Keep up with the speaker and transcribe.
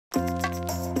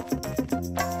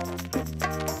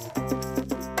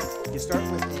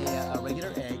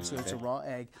It's a raw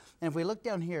egg. And if we look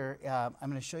down here, I'm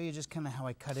going to show you just kind of how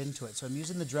I cut into it. So I'm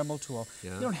using the Dremel tool.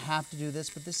 Yeah. You don't have to do this,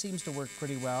 but this seems to work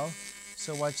pretty well.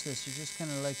 So watch this. You just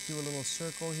kind of like do a little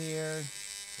circle here,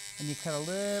 and you cut a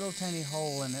little tiny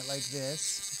hole in it like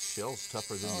this. Shell's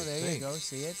tougher than you think. Oh, there you go.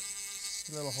 See it?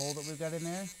 See the little hole that we've got in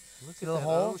there? Look See at the little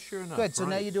that. hole? Oh, sure enough. Good. So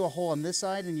now right. you do a hole on this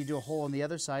side, and you do a hole on the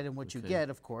other side, and what you get,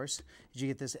 of course, is you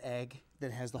get this egg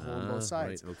that has the hole on both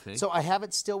sides. Right, okay. So I have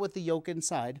it still with the yolk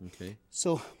inside. Okay.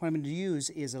 So what I'm going to use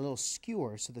is a little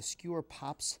skewer. So the skewer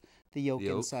pops the yolk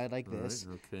inside like this.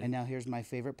 Right, okay. And now here's my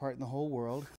favorite part in the whole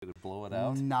world. Did it blow it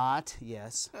out? Not,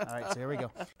 yes. All right, so here we go.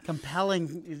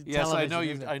 Compelling Yes,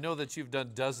 television. I know that you've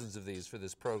done dozens of these for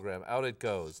this program. Out it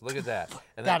goes. Look at that.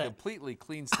 And Got that it. completely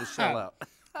cleans the shell out.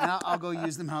 And I'll go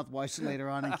use the mouthwash later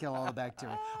on and kill all the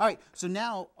bacteria. All right, so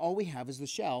now all we have is the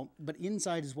shell, but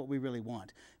inside is what we really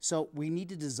want. So we need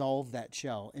to dissolve that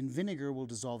shell, and vinegar will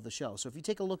dissolve the shell. So if you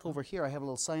take a look over here, I have a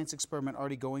little science experiment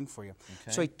already going for you.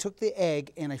 Okay. So I took the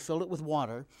egg and I filled it with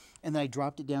water, and then I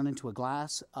dropped it down into a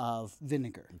glass of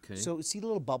vinegar. Okay. So see the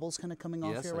little bubbles kind of coming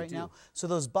off Yes, here I right do. now? So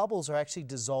those bubbles are actually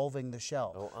dissolving the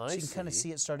shell. Oh, I So you can kind of see.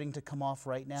 see it starting to come off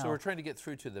right now. So we're trying to get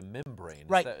through to the membrane.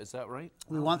 Right. Is that right?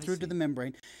 We Oh, want I through to see. the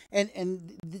membrane.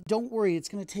 And don't worry, it's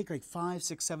going to take like 5,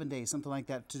 6, 7 days, something like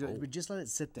that to do it. But just let it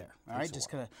sit there. All right,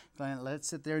 just kind of let it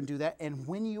sit there and do that. And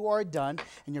when you are done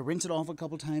and you rinse it off a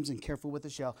couple times and careful with the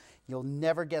shell, you'll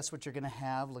never guess what you're going to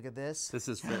have. Look at this. This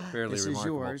is fairly This is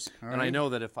remarkable. yours, all And I right? know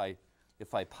that if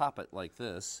I pop it like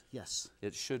this, Yes.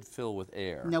 it should fill with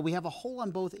air. Now we have a hole on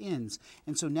both ends,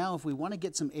 and so now if we want to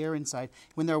get some air inside,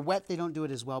 when they're wet they don't do it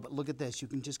as well, but look at this. You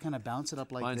can just kind of bounce it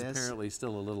up like Mine's this. apparently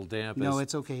still a little damp. No,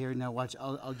 it's okay here. Now watch,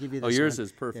 I'll give you this. Oh, yours one.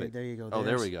 is perfect. There you go. Oh,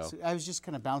 there There's- we go. So I was just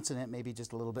kind of bouncing it maybe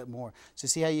just a little bit more. So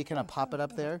see how you kind of pop it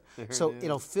up there? So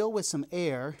it'll fill with some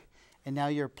air, and now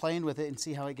you're playing with it and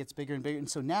see how it gets bigger and bigger. And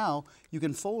so now you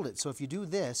can fold it. So if you do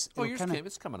this, Oh, it'll yours kinda,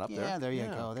 it's coming up there. yeah, there you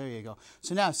go. There you go.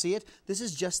 So now see it? This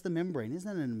is just the membrane. Isn't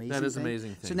that an amazing thing? That is an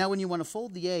amazing So thing. now when you want to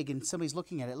fold the egg and somebody's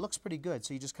looking at it, it looks pretty good.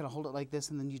 So you just kind of hold it like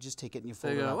this, and then you just take it and you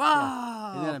fold There it you up. go. Yeah.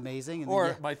 Wow. Isn't that amazing? And then Or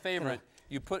you my favorite,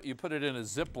 you put it in a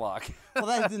Ziploc.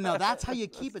 well, no, that's how you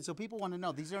keep it. So people want to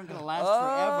know these aren't going to last Oh,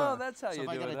 forever. that's how so you if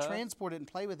I do got it, to huh? transport it and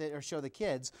play with it or show the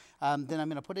kids, then I'm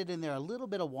going to put it in there a little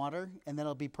bit of water, and then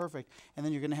it'll be perfect. And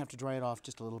then you're going to have to dry it off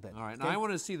just a little bit. All right, okay? now I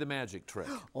want to see the magic trick.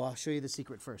 Well, I'll show you the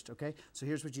secret first, okay? So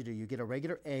here's what you do. You get a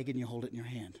regular egg and you hold it in your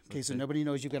hand. Okay, so nobody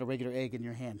knows you've got a regular egg in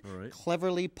your hand. All right.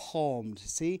 Cleverly palmed.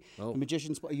 See? Oh. The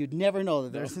magician's, you'd never know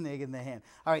that there's an egg in the hand.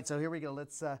 All right, so here we go.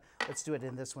 Let's do it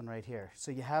in this one right here.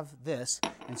 So you have this,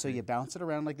 and so you bounce it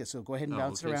around like this. So go ahead and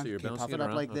bounce it okay, around. so you're Okay, bouncing puff it it up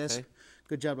around, like this. okay.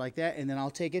 Good job like that. And then I'll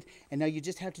take it, and now you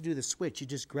just have to do the switch. You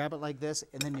just grab it like this,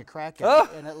 and then you crack it,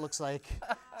 and it looks like,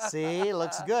 see? It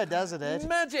looks good, doesn't it?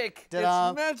 Magic! Ta-da.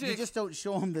 It's magic! You just don't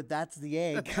show them that that's the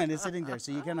egg kind of sitting there.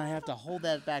 So you're going to have to hold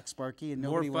that back, Sparky, and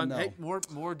more nobody will fun. know. Hey,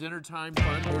 more dinner time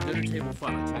fun, more dinner table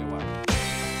fun, I tell you what.